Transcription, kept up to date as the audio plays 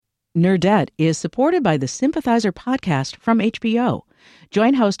Nerdette is supported by the Sympathizer podcast from HBO.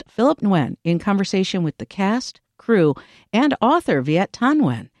 Join host Philip Nguyen in conversation with the cast, crew, and author Viet Thanh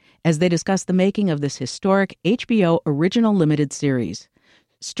Nguyen as they discuss the making of this historic HBO original limited series.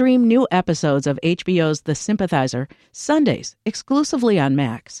 Stream new episodes of HBO's The Sympathizer Sundays exclusively on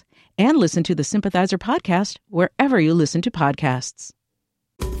Max. And listen to the Sympathizer podcast wherever you listen to podcasts.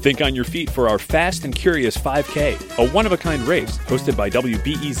 Think on your feet for our Fast and Curious 5K, a one-of-a-kind race hosted by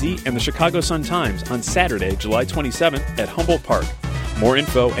WBEZ and the Chicago Sun-Times on Saturday, July 27th at Humboldt Park. More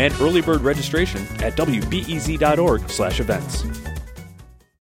info and early bird registration at wbez.org/events.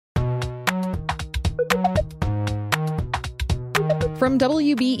 From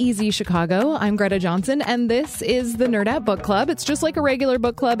WBEZ Chicago, I'm Greta Johnson, and this is the Nerdette Book Club. It's just like a regular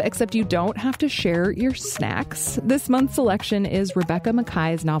book club, except you don't have to share your snacks. This month's selection is Rebecca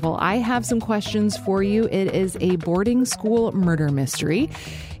Makkai's novel, I Have Some Questions for You. It is a boarding school murder mystery.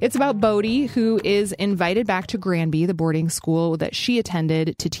 It's about Bodhi, who is invited back to Granby, the boarding school that she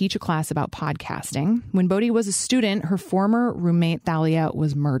attended, to teach a class about podcasting. When Bodhi was a student, her former roommate, Thalia,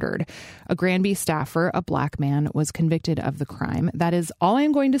 was murdered. A Granby staffer, a black man, was convicted of the crime. That is all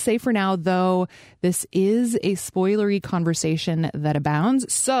I'm going to say for now, though this is a spoilery conversation that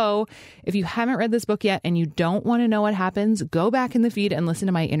abounds. So if you haven't read this book yet and you don't want to know what happens, go back in the feed and listen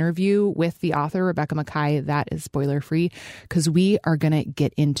to my interview with the author, Rebecca Makkai. That is spoiler-free, because we are going to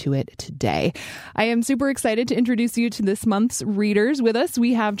get into it today. I am super excited to introduce you to this month's readers. With us,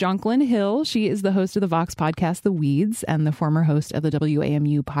 we have Jonquilyn Hill. She is the host of the Vox podcast, The Weeds, and the former host of the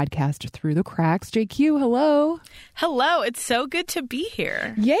WAMU podcast, Through the Cracks. JQ, hello. Hello. It's so good to be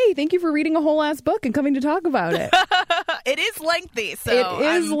here. Yay. Thank you for reading a whole ass book and coming to talk about it. It is lengthy. So it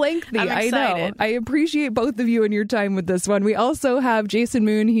is lengthy. I know. I appreciate both of you and your time with this one. We also have Jason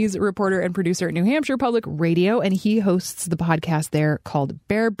Moon. He's a reporter and producer at New Hampshire Public Radio, and he hosts the podcast there called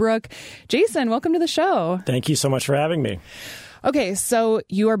Bear Brook. Jason, welcome to the show. Thank you so much for having me. Okay, so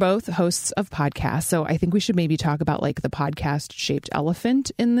you are both hosts of podcasts, so I think we should maybe talk about like the podcast-shaped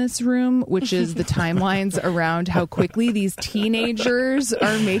elephant in this room, which is the timelines around how quickly these teenagers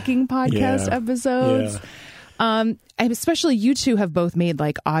are making podcast episodes. Yeah. And especially you two have both made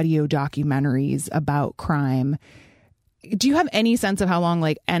like audio documentaries about crime. Do you have any sense of how long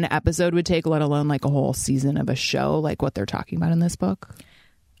like an episode would take, let alone like a whole season of a show, like what they're talking about in this book?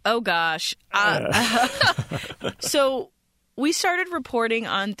 Oh, gosh. So we started reporting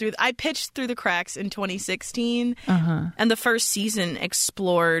on I pitched Through the Cracks in 2016, and the first season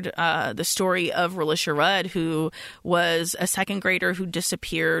explored the story of Relisha Rudd, who was a second grader who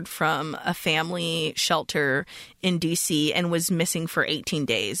disappeared from a family shelter in D.C. and was missing for 18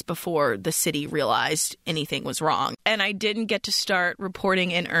 days before the city realized anything was wrong. And I didn't get to start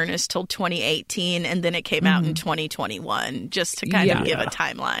reporting in earnest till 2018, and then it came out in 2021, just to kind of give a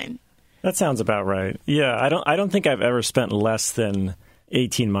timeline. That sounds about right. Yeah, I don't think I've ever spent less than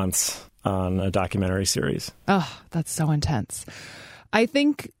 18 months on a documentary series. Oh, that's so intense. I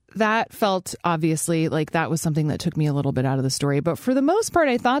think that felt obviously like that was something that took me a little bit out of the story. But for the most part,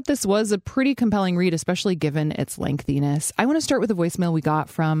 I thought this was a pretty compelling read, especially given its lengthiness. I want to start with a voicemail we got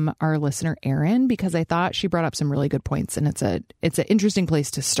from our listener, Erin, because I thought she brought up some really good points, and it's an interesting place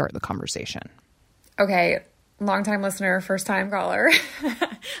to start the conversation. Okay. Long-time listener, first-time caller.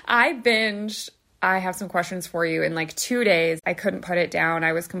 I binged I Have Some Questions for You in like 2 days. I couldn't put it down.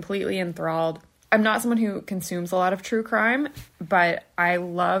 I was completely enthralled. I'm not someone who consumes a lot of true crime, but I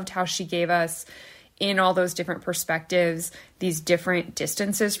loved how she gave us, in all those different perspectives, these different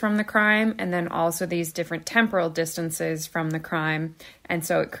distances from the crime, and then also these different temporal distances from the crime. And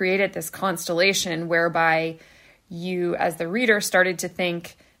so it created this constellation whereby you, as the reader, started to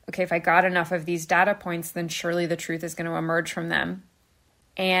think, okay, if I got enough of these data points, then surely the truth is going to emerge from them.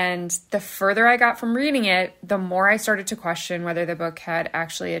 And the further I got from reading it, the more I started to question whether the book had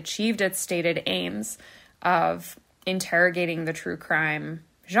actually achieved its stated aims of interrogating the true crime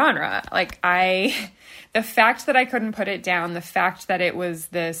genre. The fact that I couldn't put it down, the fact that it was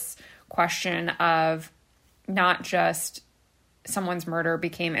this question of not just someone's murder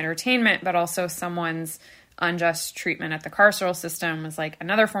became entertainment, but also someone's unjust treatment at the carceral system was like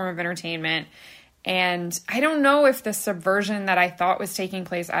another form of entertainment. And I don't know if the subversion that I thought was taking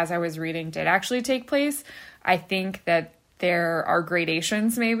place as I was reading did actually take place. I think that there are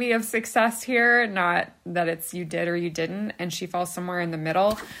gradations maybe of success here, not that it's you did or you didn't, and she falls somewhere in the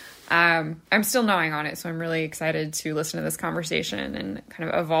middle. I'm still gnawing on it, so I'm really excited to listen to this conversation and kind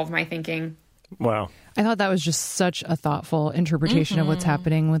of evolve my thinking. Wow. I thought that was just such a thoughtful interpretation of what's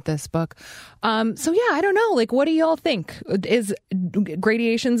happening with this book. So yeah, I don't know. Like, what do y'all think? Is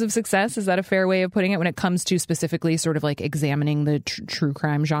gradations of success, is that a fair way of putting it when it comes to specifically sort of like examining the true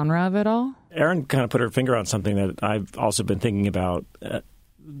crime genre of it all? Erin kind of put her finger on something that I've also been thinking about.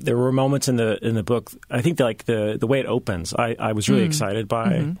 There were moments in the book, I think like the way it opens, I was really excited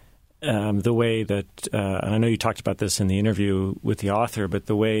by the way that, and I know you talked about this in the interview with the author, but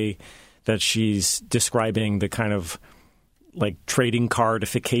the way that she's describing the kind of like trading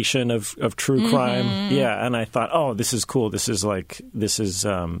cardification of true crime. Yeah. And I thought, oh, this is cool. This is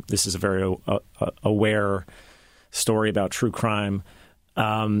a very aware story about true crime.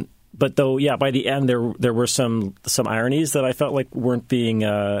 But though, yeah, by the end, there were some ironies that I felt like weren't being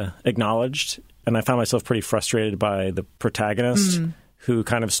acknowledged. And I found myself pretty frustrated by the protagonist who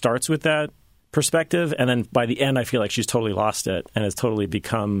kind of starts with that perspective. And then by the end, I feel like she's totally lost it and has totally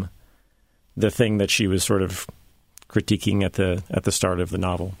become the thing that she was sort of critiquing at the start of the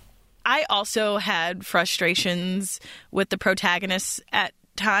novel. I also had frustrations with the protagonist at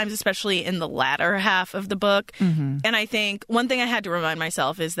times, especially in the latter half of the book. And I think one thing I had to remind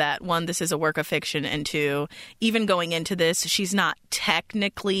myself is that, one, this is a work of fiction, and two, even going into this, she's not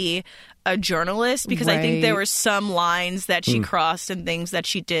technically a journalist, because I think there were some lines that she crossed and things that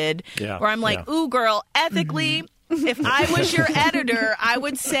she did where I'm like, ooh, girl, ethically, if I was your editor, I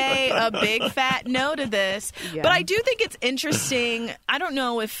would say a big fat no to this. Yeah. But I do think it's interesting. I don't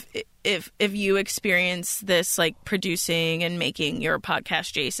know if you experience this, like producing and making your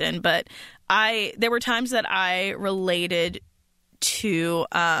podcast, Jason, but there were times that I related to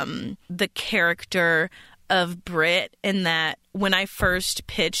the character of Britt, in that when I first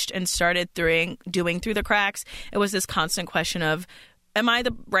pitched and started doing Through the Cracks, it was this constant question of, am I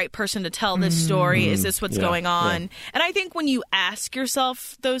the right person to tell this story? Is this what's going on? Yeah. And I think when you ask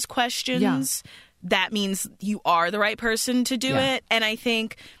yourself those questions, that means you are the right person to do it. And I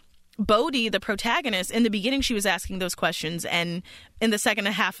think Bodhi, the protagonist, in the beginning, she was asking those questions. And in the second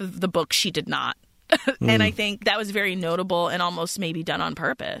half of the book, she did not. And I think that was very notable and almost maybe done on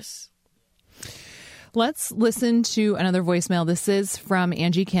purpose. Let's listen to another voicemail. This is from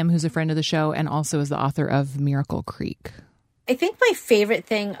Angie Kim, who's a friend of the show and also is the author of Miracle Creek. I think my favorite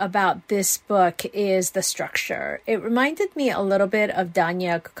thing about this book is the structure. It reminded me a little bit of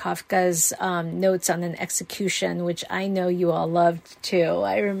Danya Kafka's Notes on an Execution, which I know you all loved too.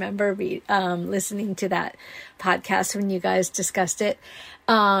 I remember listening to that podcast when you guys discussed it.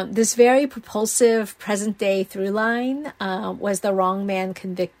 This very propulsive present-day through line was the wrong man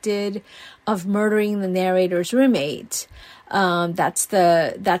convicted of murdering the narrator's roommate. That's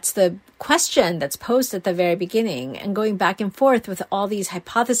the question that's posed at the very beginning, and going back and forth with all these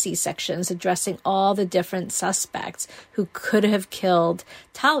hypotheses sections addressing all the different suspects who could have killed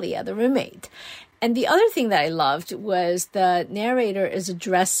Talia, the roommate. And the other thing that I loved was the narrator is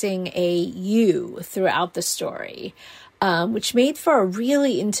addressing a you throughout the story, which made for a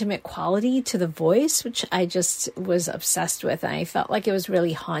really intimate quality to the voice, which I just was obsessed with. And I felt like it was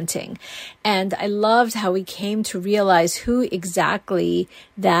really haunting. And I loved how we came to realize who exactly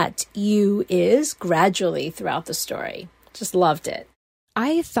that you is gradually throughout the story. Just loved it.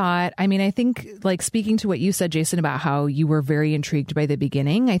 I think like speaking to what you said, Jason, about how you were very intrigued by the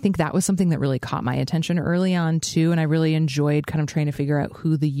beginning, I think that was something that really caught my attention early on too. And I really enjoyed kind of trying to figure out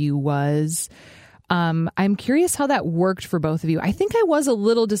who the you was. I'm curious how that worked for both of you. I think I was a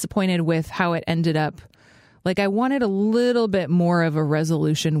little disappointed with how it ended up. Like, I wanted a little bit more of a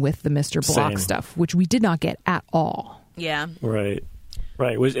resolution with the Mr. Block stuff, which we did not get at all. Yeah. Right.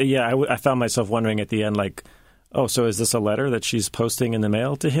 I found myself wondering at the end, like, oh, so is this a letter that she's posting in the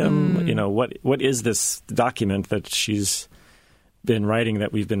mail to him? You know, what is this document that she's been writing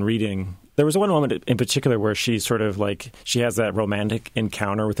that we've been reading? There was one moment in particular where she sort of like, she has that romantic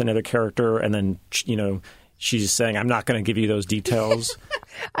encounter with another character, and then, you know, she's saying, I'm not going to give you those details.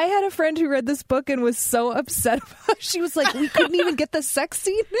 I had a friend who read this book and was so upset about it. She was like, we couldn't even get the sex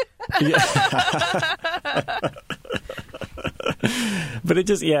scene. But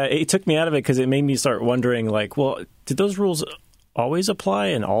it took me out of it because it made me start wondering, like, well, did those rules always apply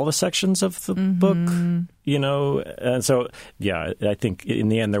in all the sections of the book, you know? And so, I think in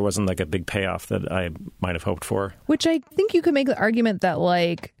the end there wasn't like a big payoff that I might have hoped for. Which I think you could make the argument that,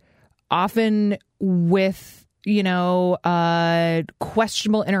 like, often with, you know,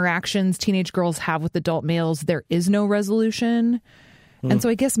 questionable interactions teenage girls have with adult males, there is no resolution. And so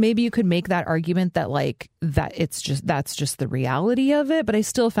I guess maybe you could make that argument that, like, that's just the reality of it, but I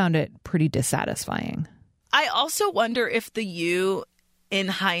still found it pretty dissatisfying. I also wonder if the you, in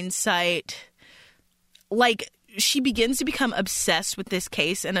hindsight, like, she begins to become obsessed with this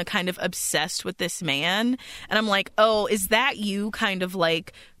case and a kind of obsessed with this man. And I'm like, oh, is that you kind of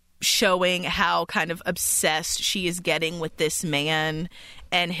like showing how kind of obsessed she is getting with this man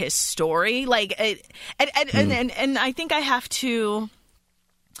and his story? Like, and I think I have to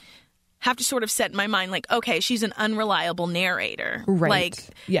sort of set in my mind, like, okay, she's an unreliable narrator. Right. Like,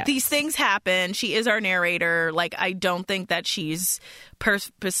 yes. These things happen. She is our narrator. Like, I don't think that she's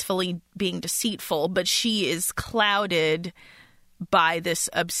purposefully being deceitful, but she is clouded by this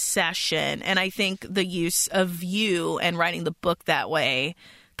obsession. And I think the use of you and writing the book that way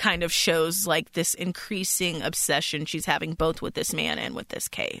kind of shows like this increasing obsession she's having both with this man and with this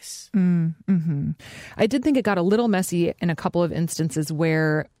case. Mm-hmm. I did think it got a little messy in a couple of instances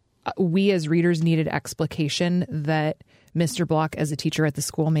where we as readers needed explication that Mr. Block as a teacher at the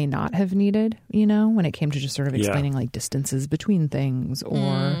school may not have needed, you know, when it came to just sort of explaining like distances between things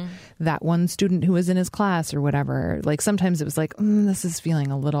or that one student who was in his class or whatever. Like sometimes it was like, this is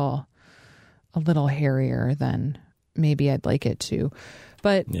feeling a little hairier than maybe I'd like it to.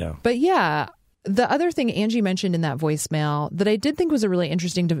 But yeah, the other thing Angie mentioned in that voicemail that I did think was a really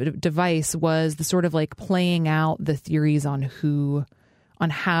interesting device was the sort of like playing out the theories on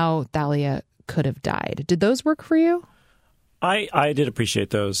how Thalia could have died. Did those work for you? I did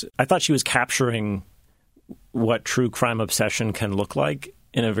appreciate those. I thought she was capturing what true crime obsession can look like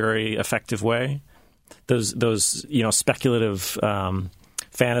in a very effective way. Those speculative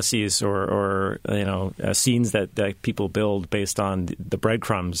fantasies or scenes that people build based on the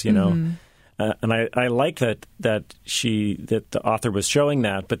breadcrumbs, you know. And I like that the author was showing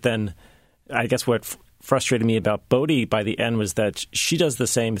that. But then I guess what frustrated me about Bodhi by the end was that she does the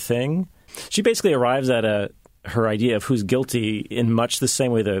same thing. She basically arrives at her idea of who's guilty in much the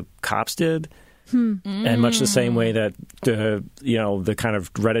same way the cops did, and much the same way that the kind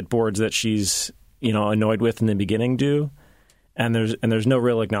of Reddit boards that she's annoyed with in the beginning do. And there's no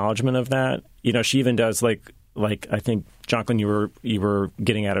real acknowledgement of that. You know, she even does like I think, Jonquilyn, you were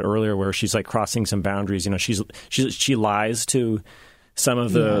getting at it earlier, where she's like crossing some boundaries. You know, she lies to some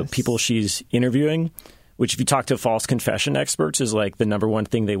of the people she's interviewing, which if you talk to false confession experts is like the number one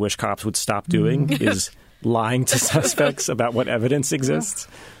thing they wish cops would stop doing is lying to suspects about what evidence exists.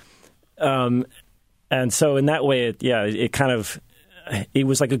 And so in that way, it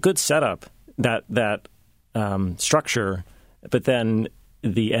was like a good setup, that structure. But then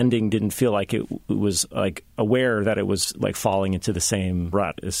the ending didn't feel like it was like aware that it was like falling into the same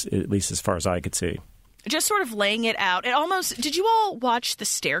rut, at least as far as I could see. Just sort of laying it out. It almost. Did you all watch The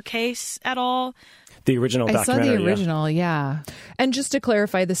Staircase at all? The original documentary. I saw the original, yeah. And just to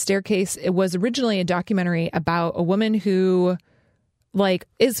clarify, The Staircase, it was originally a documentary about a woman who like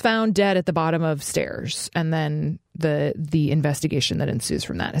is found dead at the bottom of stairs, and then the investigation that ensues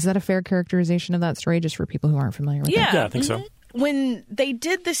from that. Is that a fair characterization of that story, just for people who aren't familiar with it? Yeah, I think so. When they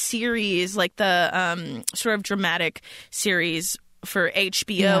did the series, like the sort of dramatic series for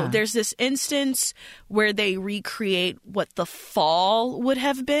HBO, there's this instance where they recreate what The Fall would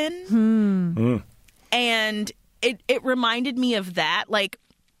have been. And it reminded me of that. Like,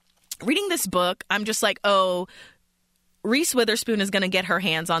 reading this book, I'm just like, oh, Reese Witherspoon is going to get her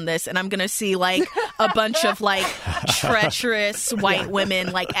hands on this, and I'm going to see like a bunch of like treacherous white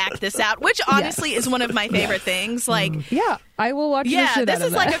women like act this out, which honestly is one of my favorite things. Like, I will watch. Yeah, this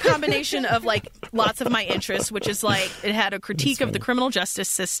is like a combination of like lots of my interests, which is like it had a critique of the criminal justice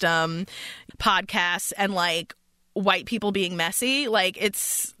system, podcasts, and like white people being messy. Like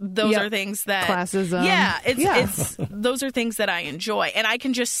those are things that classism. It's those are things that I enjoy, and I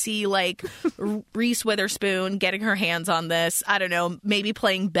can just see like Reese Witherspoon getting her hands on this. I don't know, maybe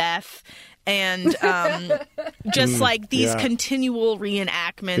playing Beth, and just like these continual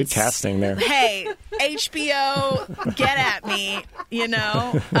reenactments. Good casting there. Hey, HBO, get at me, you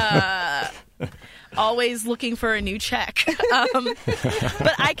know. Always looking for a new check.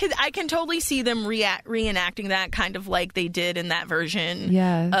 But I can totally see them reenacting that kind of like they did in that version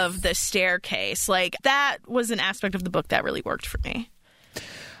of The Staircase. Like that was an aspect of the book that really worked for me.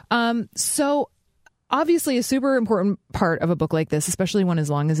 So obviously a super important part of a book like this, especially one as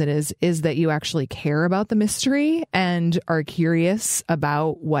long as it is that you actually care about the mystery and are curious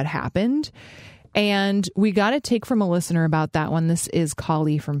about what happened. And we got a take from a listener about that one. This is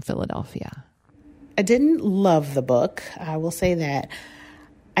Kali from Philadelphia. I didn't love the book, I will say that.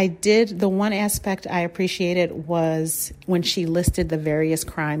 The one aspect I appreciated was when she listed the various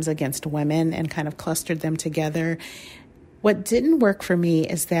crimes against women and kind of clustered them together. What didn't work for me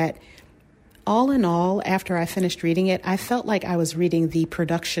is that all in all, after I finished reading it, I felt like I was reading the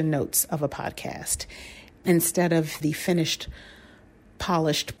production notes of a podcast instead of the finished,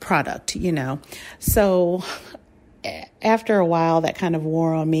 polished product, you know. So after a while, that kind of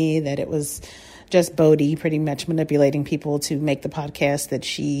wore on me, that it was just Bodhi pretty much manipulating people to make the podcast that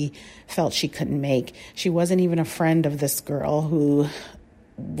she felt she couldn't make. She wasn't even a friend of this girl who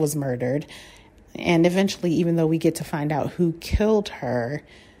was murdered. And eventually, even though we get to find out who killed her,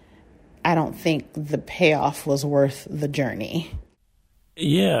 I don't think the payoff was worth the journey.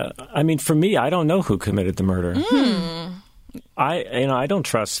 Yeah. I mean, for me, I don't know who committed the murder. I don't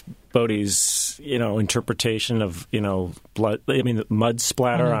trust Bodhi's, interpretation of, blood. I mean, mud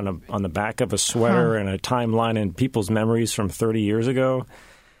splatter on the back of a sweater and a timeline and people's memories from 30 years ago.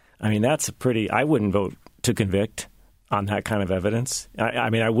 I mean, I wouldn't vote to convict on that kind of evidence. I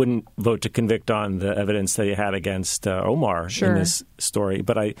mean, I wouldn't vote to convict on the evidence that he had against Omar in this story.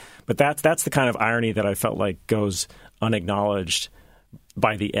 But that's the kind of irony that I felt like goes unacknowledged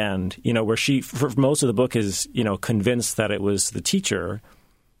by the end, where she, for most of the book, is, convinced that it was the teacher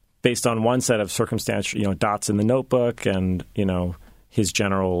based on one set of circumstantial, dots in the notebook and, his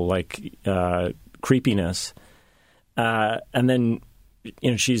general, creepiness. And then,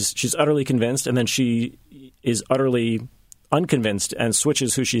 she's utterly convinced, and then she is utterly unconvinced and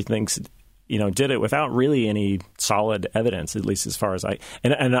switches who she thinks, did it without really any solid evidence, at least as far as I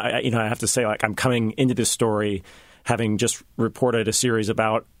have to say, I'm coming into this story having just reported a series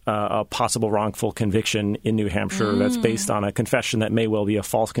about a possible wrongful conviction in New Hampshire that's based on a confession that may well be a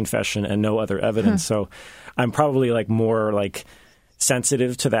false confession and no other evidence. So I'm probably more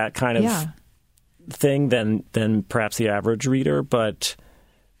sensitive to that kind of thing than perhaps the average reader. But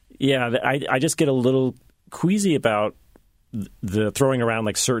yeah, I just get a little queasy about the throwing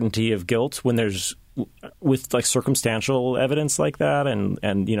around certainty of guilt when there's with circumstantial evidence like that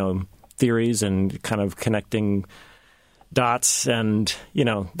and theories and kind of connecting dots, and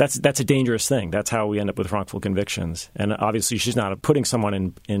that's a dangerous thing. That's how we end up with wrongful convictions. And obviously, she's not putting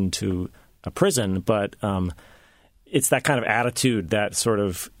someone into a prison, but it's that kind of attitude that sort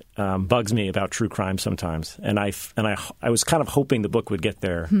of bugs me about true crime sometimes. And I was kind of hoping the book would get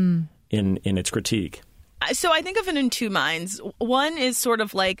there in its critique. So I think of it in two minds. One is sort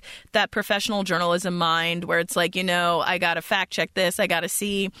of like that professional journalism mind where it's I got to fact check this, I got to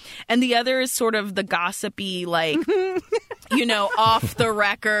see. And the other is sort of the gossipy, off the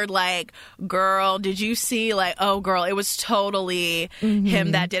record, girl, did you see? Oh, girl, it was totally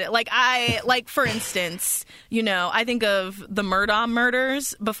him that did it. For instance, I think of the Murdaugh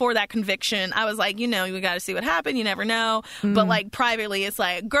murders. Before that conviction, I was we got to see what happened. You never know. But privately, it's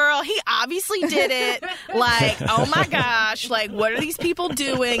girl, he obviously did it. Oh my gosh, what are these people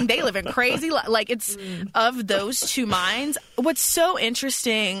doing? They live in crazy it's of those two minds. What's so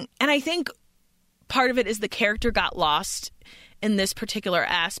interesting, and I think part of it is the character got lost in this particular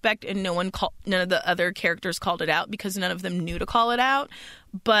aspect, and none of the other characters called it out because none of them knew to call it out.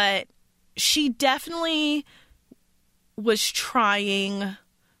 But she definitely was trying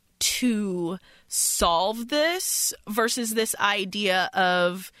to solve this versus this idea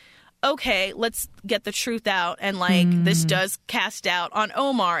of, okay, let's get the truth out. And this does cast doubt on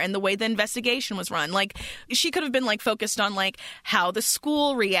Omar and the way the investigation was run. She could have been focused on how the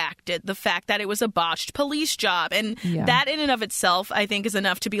school reacted, the fact that it was a botched police job. And that in and of itself, I think, is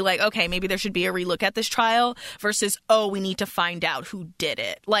enough to be okay, maybe there should be a relook at this trial versus, oh, we need to find out who did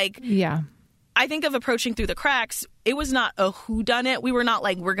it. I think of Approaching Through the Cracks, it was not a whodunit. We were not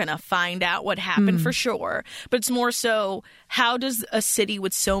we're going to find out what happened for sure. But it's more so, how does a city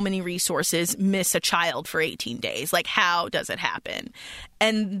with so many resources miss a child for 18 days? How does it happen?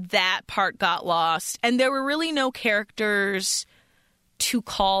 And that part got lost. And there were really no characters to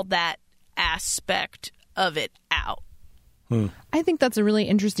call that aspect of it out. I think that's a really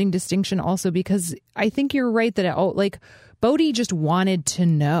interesting distinction also, because I think you're right that Bodhi just wanted to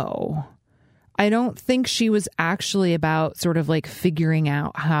know. I don't think she was actually about sort of figuring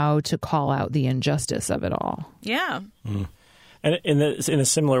out how to call out the injustice of it all. Yeah. And in a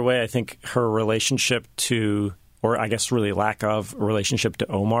similar way, I think her relationship to, or I guess really lack of a relationship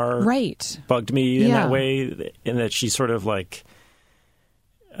to Omar, bugged me in that way, in that she sort of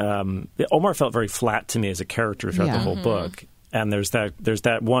Omar felt very flat to me as a character throughout the whole book. And there's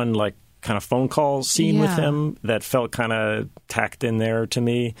that one kind of phone call scene with him that felt kind of tacked in there to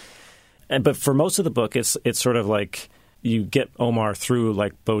me. But for most of the book, it's sort of you get Omar through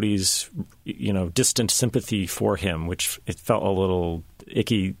Bodhi's, distant sympathy for him, which it felt a little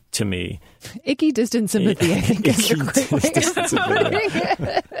icky to me. Icky distant sympathy, I think, is a great way of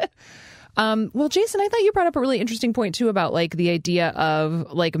putting it. Well, Jason, I thought you brought up a really interesting point, too, about the idea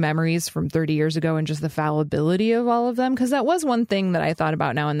of memories from 30 years ago and just the fallibility of all of them. Because that was one thing that I thought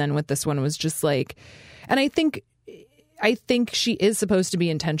about now and then with this one was just and I think I think she is supposed to be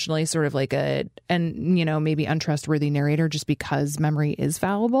intentionally sort of like maybe untrustworthy narrator just because memory is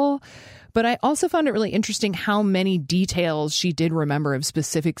fallible. But I also found it really interesting how many details she did remember of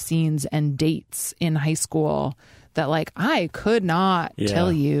specific scenes and dates in high school that, like, I could not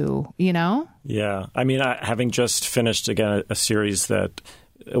tell you, Yeah. I mean, having just finished, again, a series that,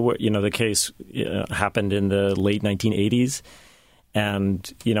 the case happened in the late 1980s.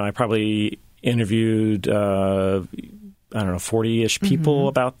 And, I probably interviewed, 40-ish people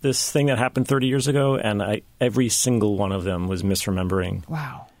about this thing that happened 30 years ago. And every single one of them was misremembering.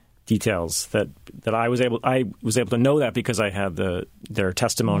 Wow. Details that I was able to know that because I had their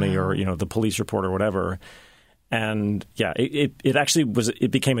testimony or the police report or whatever. And it actually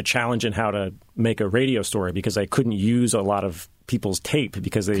became a challenge in how to make a radio story because I couldn't use a lot of people's tape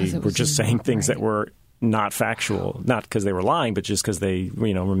because they were just saying things that were not factual, not because they were lying, but just because they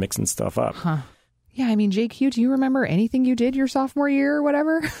were mixing stuff up. Huh. Yeah, I mean, JQ, do you remember anything you did your sophomore year or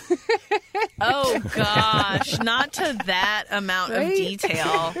whatever? Oh, gosh, not to that amount of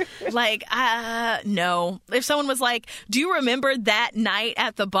detail. Like, no. If someone was like, do you remember that night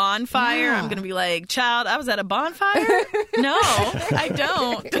at the bonfire? I'm going to be like, child, I was at a bonfire? No, I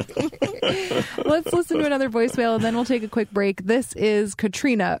don't. Let's listen to another voicemail and then we'll take a quick break. This is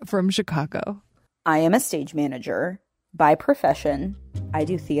Katrina from Chicago. I am a stage manager by profession. I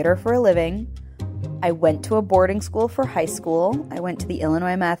do theater for a living. I went to a boarding school for high school. I went to the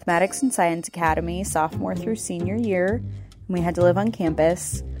Illinois Mathematics and Science Academy sophomore through senior year. And we had to live on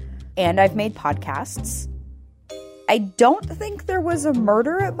campus. And I've made podcasts. I don't think there was a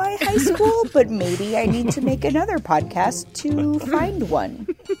murder at my high school, but maybe I need to make another podcast to find one.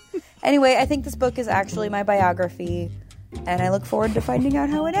 Anyway, I think this book is actually my biography. And I look forward to finding out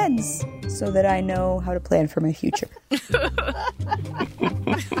how it ends so that I know how to plan for my future.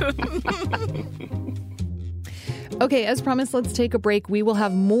 Okay, as promised, let's take a break. We will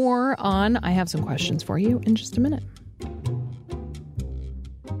have more on I Have Some Questions for You in just a minute.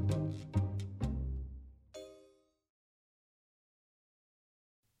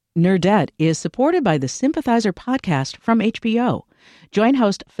 Nerdette is supported by the Sympathizer podcast from HBO. Join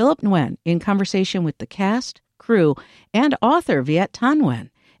host Philip Nguyen in conversation with the cast, crew, and author Viet Thanh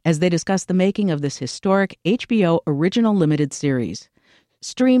Nguyen as they discuss the making of this historic HBO original limited series.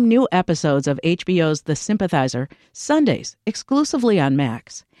 Stream new episodes of HBO's The Sympathizer Sundays exclusively on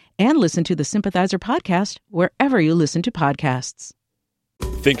Max, and listen to the Sympathizer podcast wherever you listen to podcasts.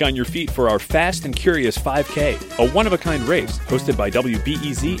 Think on your feet for our Fast and Curious 5K, a one-of-a-kind race hosted by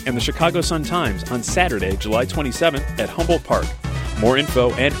WBEZ and the Chicago Sun-Times on Saturday, July 27th at Humboldt Park. More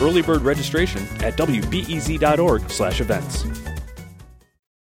info and early bird registration at wbez.org/events.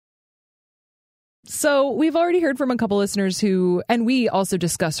 So we've already heard from a couple listeners who, and we also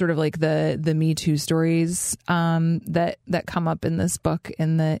discussed sort of like the Me Too stories that come up in this book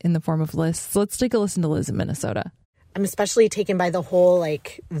in the form of lists. So let's take a listen to Liz in Minnesota. I'm especially taken by the whole,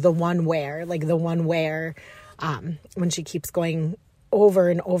 the one where when she keeps going over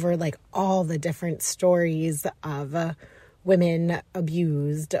and over, all the different stories of women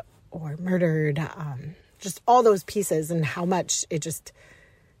abused or murdered, just all those pieces, and how much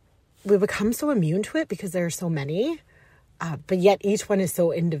we become so immune to it because there are so many, but yet each one is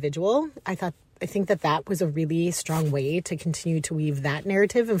so individual. I think that was a really strong way to continue to weave that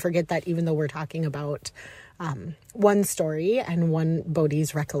narrative and forget that even though we're talking about one story and one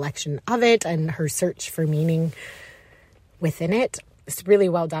Bodhi's recollection of it and her search for meaning within it, it's really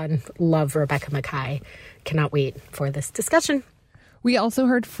well done. Love Rebecca Makkai. Cannot wait for this discussion. We also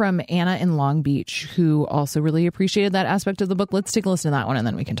heard from Anna in Long Beach, who also really appreciated that aspect of the book. Let's take a listen to that one, and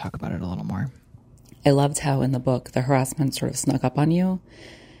then we can talk about it a little more. I loved how in the book the harassment sort of snuck up on you.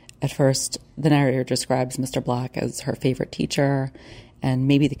 At first, the narrator describes Mr. Black as her favorite teacher, and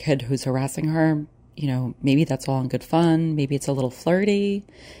maybe the kid who's harassing her, maybe that's all in good fun, maybe it's a little flirty.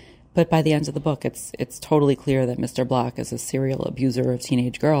 But by the end of the book, it's totally clear that Mr. Black is a serial abuser of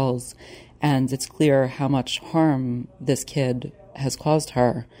teenage girls, and it's clear how much harm this kid has caused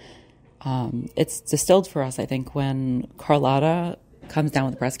her. It's distilled for us, I think, when Carlotta comes down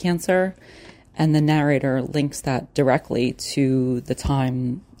with breast cancer, and the narrator links that directly to the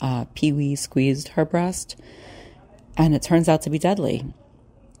time Pee-wee squeezed her breast, and it turns out to be deadly.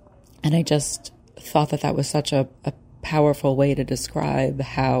 And I just thought that was such a powerful way to describe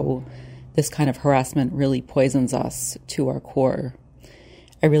how this kind of harassment really poisons us to our core.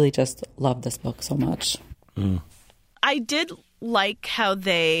 I really just love this book so much. I did like how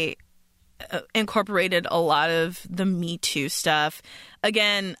they incorporated a lot of the Me Too stuff.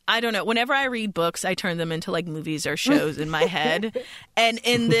 Again, I don't know. Whenever I read books, I turn them into movies or shows in my head. And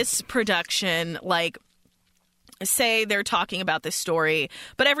in this production, say they're talking about this story,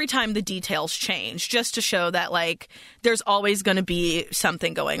 but every time the details change, just to show that, like, there's always going to be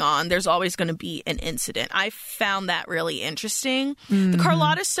something going on. There's always going to be an incident. I found that really interesting. The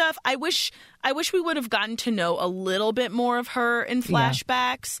Carlotta stuff, I wish we would have gotten to know a little bit more of her in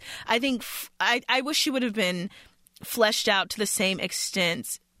flashbacks. I think I wish she would have been fleshed out to the same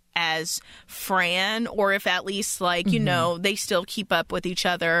extent as Fran, or if at least, like, you know, they still keep up with each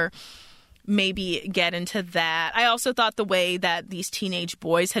other. Maybe get into that. I also thought the way that these teenage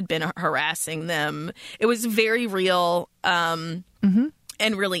boys had been harassing them, it was very real and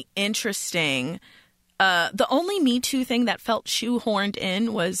really interesting. The only Me Too thing that felt shoehorned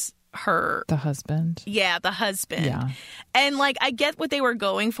in was the husband. Yeah, the husband. Yeah. And, like, I get what they were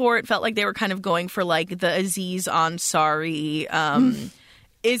going for. It felt like they were kind of going for, like, the Aziz Ansari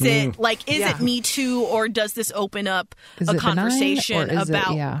Is it it Me Too, or does this open up a conversation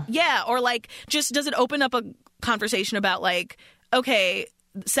about or like just does it open up a conversation about, like, okay,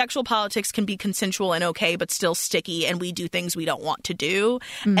 sexual politics can be consensual and okay, but still sticky, and we do things we don't want to do,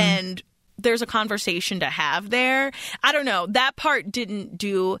 and there's a conversation to have there. I don't know. That part didn't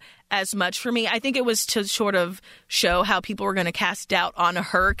do as much for me. I think it was to sort of show how people were going to cast doubt on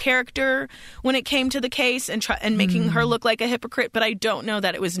her character when it came to the case and making her look like a hypocrite. But I don't know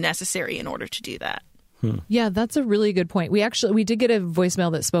that it was necessary in order to do that. Yeah, that's a really good point. We did get a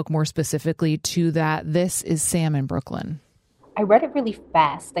voicemail that spoke more specifically to that. This is Sam in Brooklyn. I read it really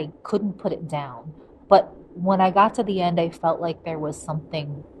fast. I couldn't put it down. But when I got to the end, I felt like there was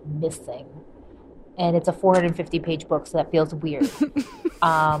something missing. And it's a 450-page book, so that feels weird.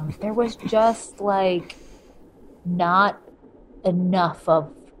 There was just, like, not enough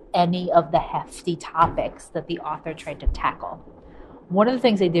of any of the hefty topics that the author tried to tackle. One of the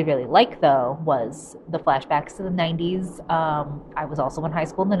things I did really like, though, was the flashbacks to the 90s. I was also in high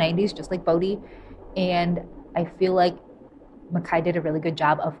school in the 90s, just like Bodhi. And I feel like Makkai did a really good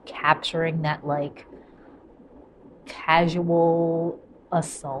job of capturing that, like, casual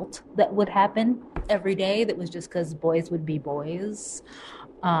assault that would happen every day that was just because boys would be boys,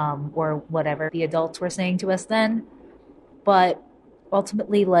 or whatever the adults were saying to us then. But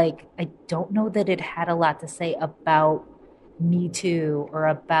ultimately, like, I don't know that it had a lot to say about Me Too or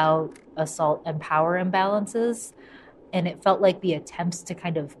about assault and power imbalances. And it felt like the attempts to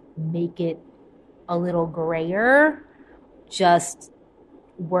kind of make it a little grayer just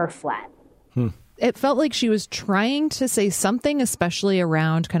were flat. It felt like she was trying to say something, especially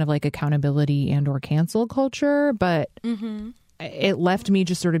around kind of like accountability and or cancel culture. But it left me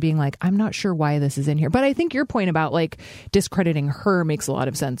just sort of being like, I'm not sure why this is in here. But I think your point about, like, discrediting her makes a lot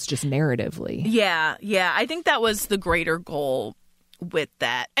of sense just narratively. Yeah. I think that was the greater goal with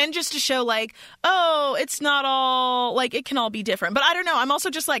that. And just to show, like, oh, it's not all, like, it can all be different. But I don't know. I'm also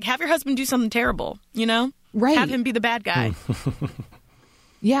just like, have your husband do something terrible, you know? Right. Have him be the bad guy.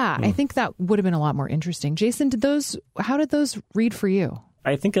 Yeah, I think that would have been a lot more interesting. Jason, how did those read for you?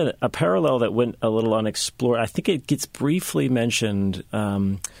 I think a parallel that went a little unexplored, I think it gets briefly mentioned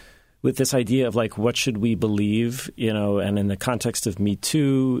with this idea of, like, what should we believe, you know, and in the context of Me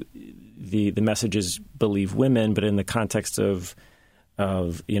Too, the message is believe women, but in the context of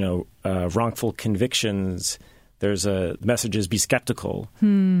you know, wrongful convictions, there's a message is be skeptical.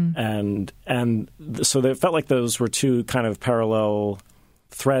 And so it felt like those were two kind of parallel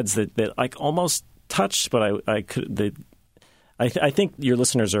threads that like almost touched, but I think your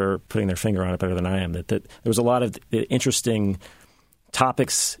listeners are putting their finger on it better than I am, that there was a lot of interesting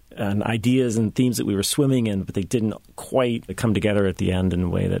topics and ideas and themes that we were swimming in, but they didn't quite come together at the end in a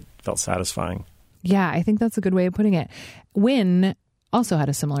way that felt satisfying. Yeah, I think that's a good way of putting it. Wynn also had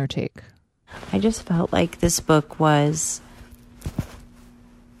a similar take. I just felt like this book was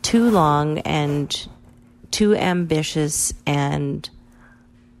too long and too ambitious and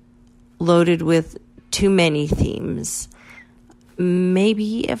loaded with too many themes.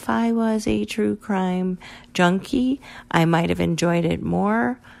 Maybe if I was a true crime junkie, I might have enjoyed it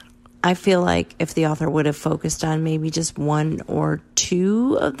more. I feel like if the author would have focused on maybe just one or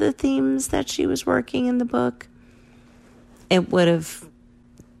two of the themes that she was working in the book, it would have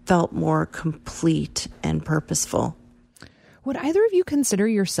felt more complete and purposeful. Would either of you consider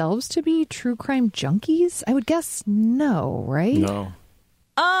yourselves to be true crime junkies? I would guess no, right? No.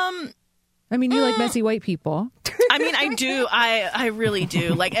 I mean, you like messy white people. I mean, I do. I really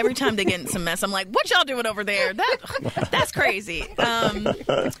do. Like, every time they get in some mess, I'm like, what y'all doing over there? That's crazy.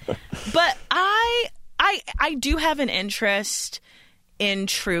 But I do have an interest in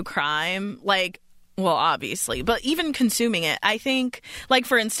true crime. Like, Well, obviously, but even consuming it, I think, like,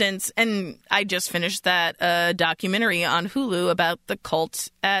 for instance, and I just finished that documentary on Hulu about the cult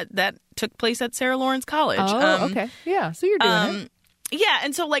that took place at Sarah Lawrence College. Oh, okay. Yeah, so you're doing it. Yeah,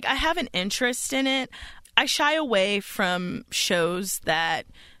 and so, like, I have an interest in it. I shy away from shows that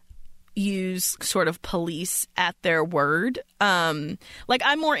use sort of police at their word. Like,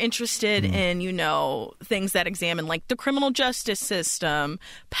 I'm more interested in, you know, things that examine, like, the criminal justice system,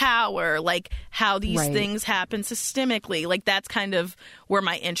 power, like, how these things happen systemically. Like, that's kind of where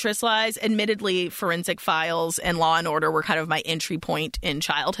my interest lies. Admittedly, Forensic Files and Law and Order were kind of my entry point in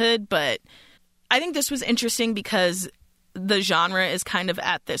childhood, but I think this was interesting because the genre is kind of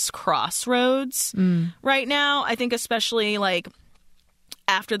at this crossroads right now. I think especially, like,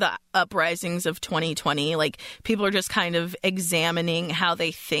 after the uprisings of 2020, like, people are just kind of examining how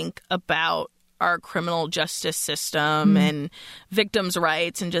they think about our criminal justice system and victims'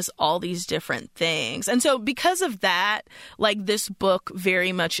 rights and just all these different things. And so because of that, like, this book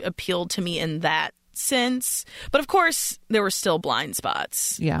very much appealed to me in that sense. But of course, there were still blind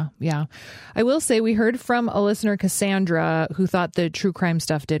spots. Yeah. I will say we heard from a listener, Cassandra, who thought the true crime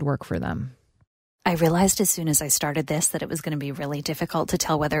stuff did work for them. I realized as soon as I started this that it was going to be really difficult to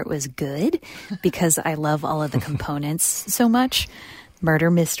tell whether it was good because I love all of the components so much.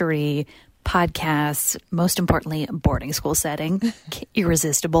 Murder mystery, podcasts, most importantly, boarding school setting,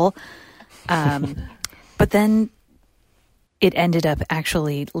 irresistible. But then it ended up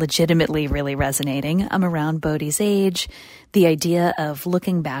actually legitimately really resonating. I'm around Bodhi's age. The idea of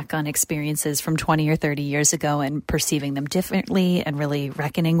looking back on experiences from 20 or 30 years ago and perceiving them differently and really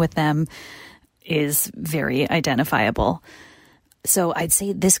reckoning with them is very identifiable. So I'd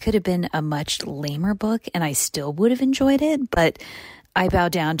say this could have been a much lamer book and I still would have enjoyed it, but I bow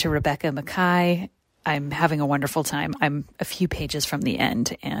down to Rebecca Makkai. I'm having a wonderful time. I'm a few pages from the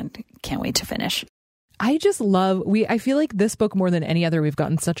end and can't wait to finish. I just love, I feel like this book more than any other, we've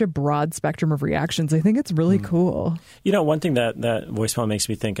gotten such a broad spectrum of reactions. I think it's really cool. You know, one thing that voicemail makes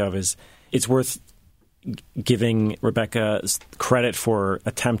me think of is it's worth giving Rebecca credit for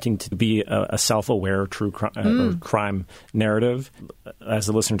attempting to be a self-aware true crime narrative. As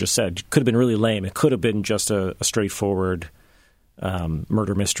the listener just said, it could have been really lame. It could have been just a straightforward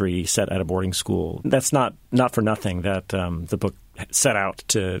murder mystery set at a boarding school. That's not for nothing that the book set out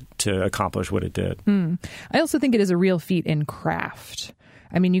to accomplish what it did. I also think it is a real feat in craft.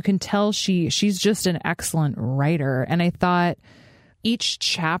 I mean, you can tell she's just an excellent writer. And I thought each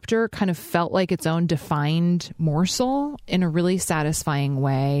chapter kind of felt like its own defined morsel in a really satisfying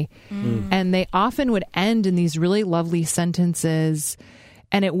way. And they often would end in these really lovely sentences.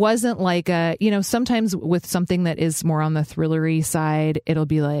 And it wasn't like sometimes with something that is more on the thrillery side, it'll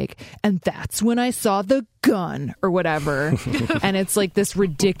be like, and that's when I saw the gun or whatever. And it's like this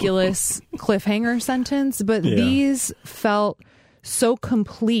ridiculous cliffhanger sentence. But these felt so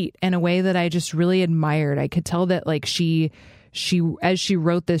complete in a way that I just really admired. I could tell that like she as she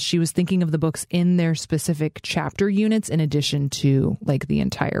wrote this, she was thinking of the books in their specific chapter units in addition to like the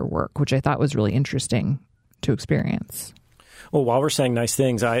entire work, which I thought was really interesting to experience. Well, while we're saying nice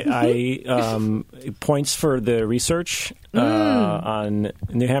things, I points for the research on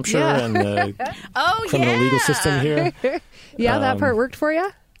New Hampshire and the criminal legal system here. That part worked for you?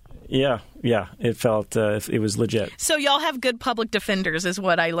 Yeah. It felt it was legit. So y'all have good public defenders is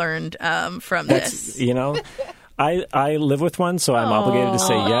what I learned from this. You know, I live with one, so I'm obligated to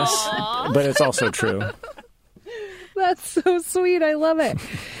say yes, but it's also true. That's so sweet. I love it.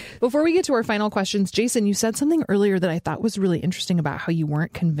 Before we get to our final questions, Jason, you said something earlier that I thought was really interesting about how you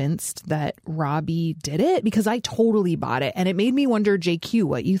weren't convinced that Robbie did it, because I totally bought it. And it made me wonder, JQ,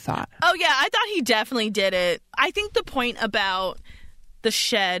 what you thought. Oh, yeah, I thought he definitely did it. I think the point about the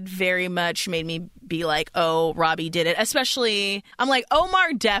shed very much made me be like, oh, Robbie did it. Especially, I'm like,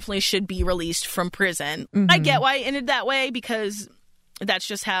 Omar definitely should be released from prison. I get why it ended that way, because that's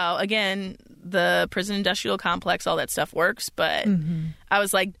just how, again, the prison industrial complex, all that stuff works. But I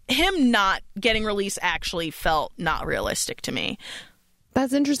was like, him not getting released actually felt not realistic to me.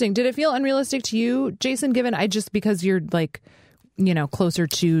 That's interesting. Did it feel unrealistic to you, Jason, because you're like, you know, closer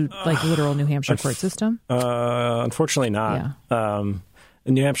to like literal New Hampshire court system? Unfortunately not. Yeah.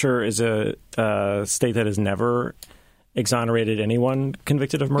 New Hampshire is a state that has never exonerated anyone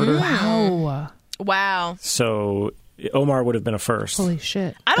convicted of murder. Wow. So Omar would have been a first. Holy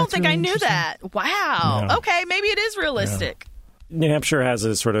shit. I don't think I knew that. Wow. Yeah. Okay, maybe it is realistic. Yeah. New Hampshire has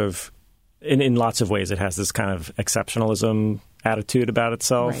a sort of, in lots of ways, it has this kind of exceptionalism attitude about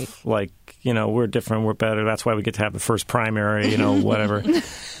itself. Right. Like, you know, we're different, we're better. That's why we get to have the first primary, you know, whatever.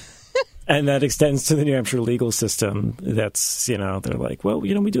 And that extends to the New Hampshire legal system. That's, they're like, well,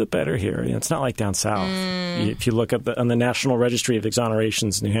 we do it better here. It's not like down south. If you look at on the National Registry of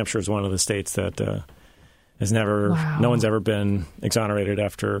Exonerations, New Hampshire is one of the states that has never, no one's ever been exonerated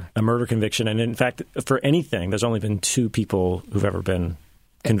after a murder conviction. And in fact, for anything, there's only been 2 people who've ever been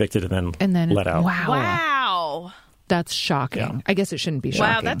convicted and then let out. Wow. That's shocking. Yeah. I guess it shouldn't be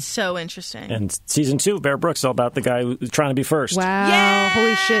shocking. Wow, that's so interesting. And season 2 of Bear Brook is all about the guy who's trying to be first. Wow. Yeah!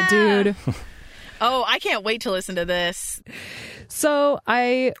 Holy shit, dude. Oh, I can't wait to listen to this. So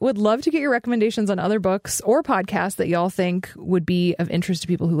I would love to get your recommendations on other books or podcasts that y'all think would be of interest to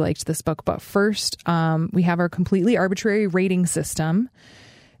people who liked this book. But first, we have our completely arbitrary rating system.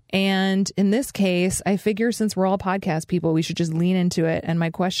 And in this case, I figure since we're all podcast people, we should just lean into it. And my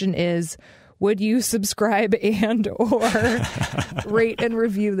question is, would you subscribe and or rate and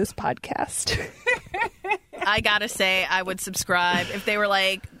review this podcast? I gotta say, I would subscribe if they were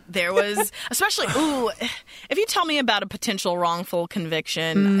like, there was, especially, if you tell me about a potential wrongful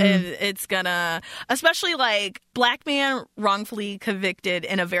conviction, it's gonna, especially like black man wrongfully convicted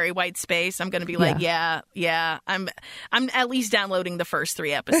in a very white space, I'm gonna be like, yeah, I'm at least downloading the first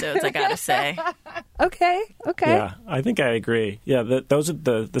 3 episodes, I gotta say. Okay. Yeah, I think I agree. Yeah, those are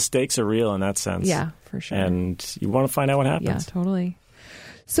the stakes are real in that sense. Yeah, for sure. And you want to find out what happens. Yeah, totally.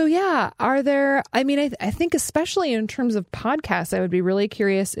 So yeah, are there, I think especially in terms of podcasts, I would be really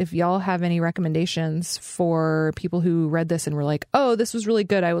curious if y'all have any recommendations for people who read this and were like, oh, this was really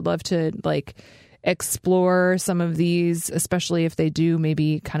good. I would love to explore some of these, especially if they do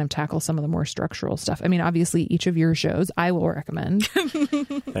maybe kind of tackle some of the more structural stuff. I mean, obviously each of your shows I will recommend.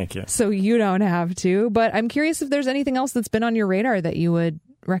 Thank you. So you don't have to, but I'm curious if there's anything else that's been on your radar that you would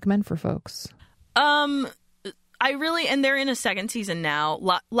recommend for folks. I really, and they're in a 2nd season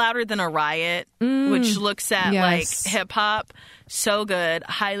now, Louder Than a Riot, which looks at like hip hop. So good.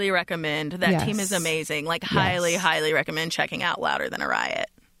 Highly recommend. That team is amazing. Highly recommend checking out Louder Than a Riot.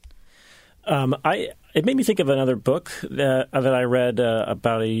 It made me think of another book that I read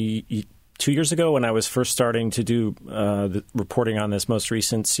about 2 years ago when I was first starting to do the reporting on this most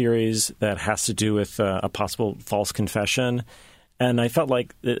recent series that has to do with a possible false confession. And I felt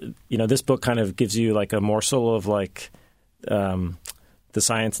like, this book kind of gives you like a morsel of the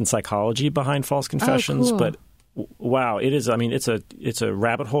science and psychology behind false confessions. Oh, cool. But wow, it is. I mean, it's a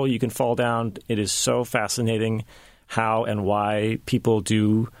rabbit hole you can fall down. It is so fascinating how and why people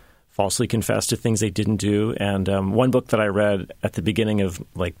do falsely confess to things they didn't do. And one book that I read at the beginning of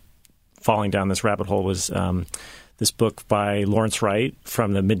falling down this rabbit hole was this book by Lawrence Wright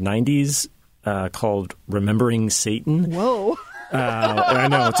from the mid-'90s called Remembering Satan. Whoa. I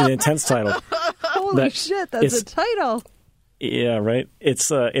know, it's an intense title. Holy shit, that's a title. Yeah, right. It's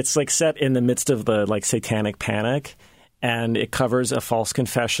set in the midst of the satanic panic, and it covers a false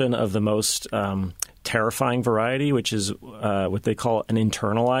confession of the most terrifying variety, which is what they call an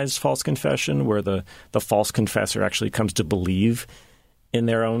internalized false confession, where the false confessor actually comes to believe in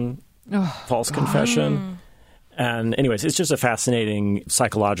their own false confession. And anyways, it's just a fascinating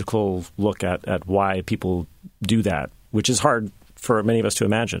psychological look at why people do that, which is hard for many of us to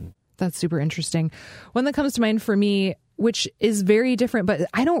imagine. That's super interesting. One that comes to mind for me, which is very different, but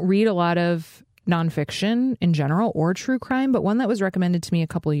I don't read a lot of nonfiction in general or true crime, but one that was recommended to me a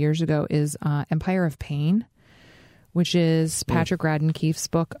couple of years ago is Empire of Pain, which is Patrick Radden Keefe's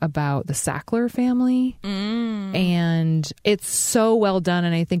book about the Sackler family. And it's so well done,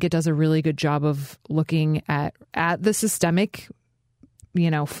 and I think it does a really good job of looking at the systemic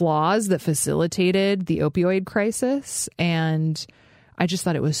flaws that facilitated the opioid crisis. And I just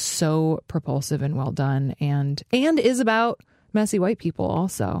thought it was so propulsive and well done, and is about messy white people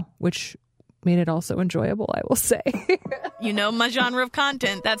also, which made it also enjoyable, I will say. My genre of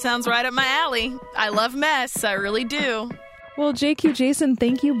content. That sounds right up my alley. I love mess. I really do. Well, JQ, Jason,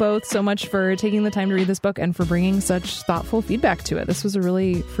 thank you both so much for taking the time to read this book and for bringing such thoughtful feedback to it. This was a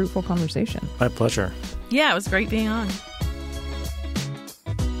really fruitful conversation. My pleasure. Yeah, it was great being on.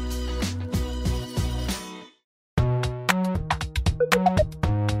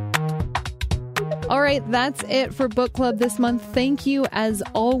 All right, that's it for Book Club this month. Thank you, as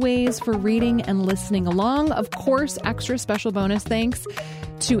always, for reading and listening along. Of course, extra special bonus thanks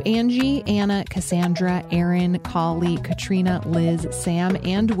to Angie, Anna, Cassandra, Erin, Collie, Katrina, Liz, Sam,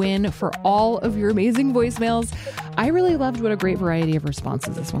 and Wynn for all of your amazing voicemails. I really loved what a great variety of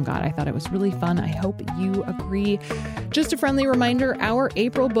responses this one got. I thought it was really fun. I hope you agree. Just a friendly reminder, our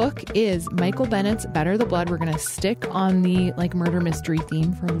April book is Michael Bennett's Better the Blood. We're going to stick on the murder mystery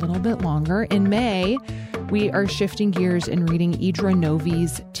theme for a little bit longer. In May, We are shifting gears and reading Idra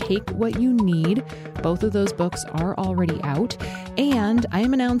Novi's Take What You Need. Both of those books are already out. And I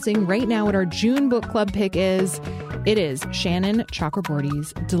am announcing right now what our June book club pick is. It is Shannon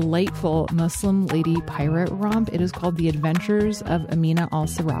Chakraborty's delightful Muslim lady pirate romp. It is called The Adventures of Amina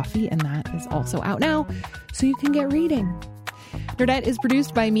al-Sarafi, and that is also out now, so you can get reading. Nerdette is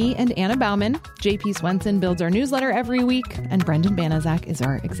produced by me and Anna Bauman. JP Swenson builds our newsletter every week, and Brendan Banaszak is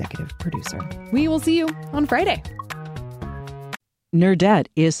our executive producer. We will see you on Friday. Nerdette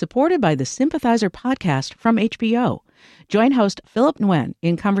is supported by the Sympathizer podcast from HBO. Join host Philip Nguyen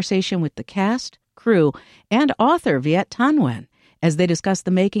in conversation with the cast, crew, and author Viet Thanh Nguyen as they discuss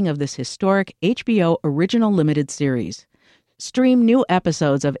the making of this historic HBO original limited series. Stream new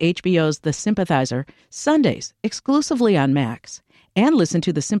episodes of HBO's The Sympathizer Sundays exclusively on Max, and listen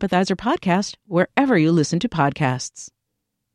to the Sympathizer podcast wherever you listen to podcasts.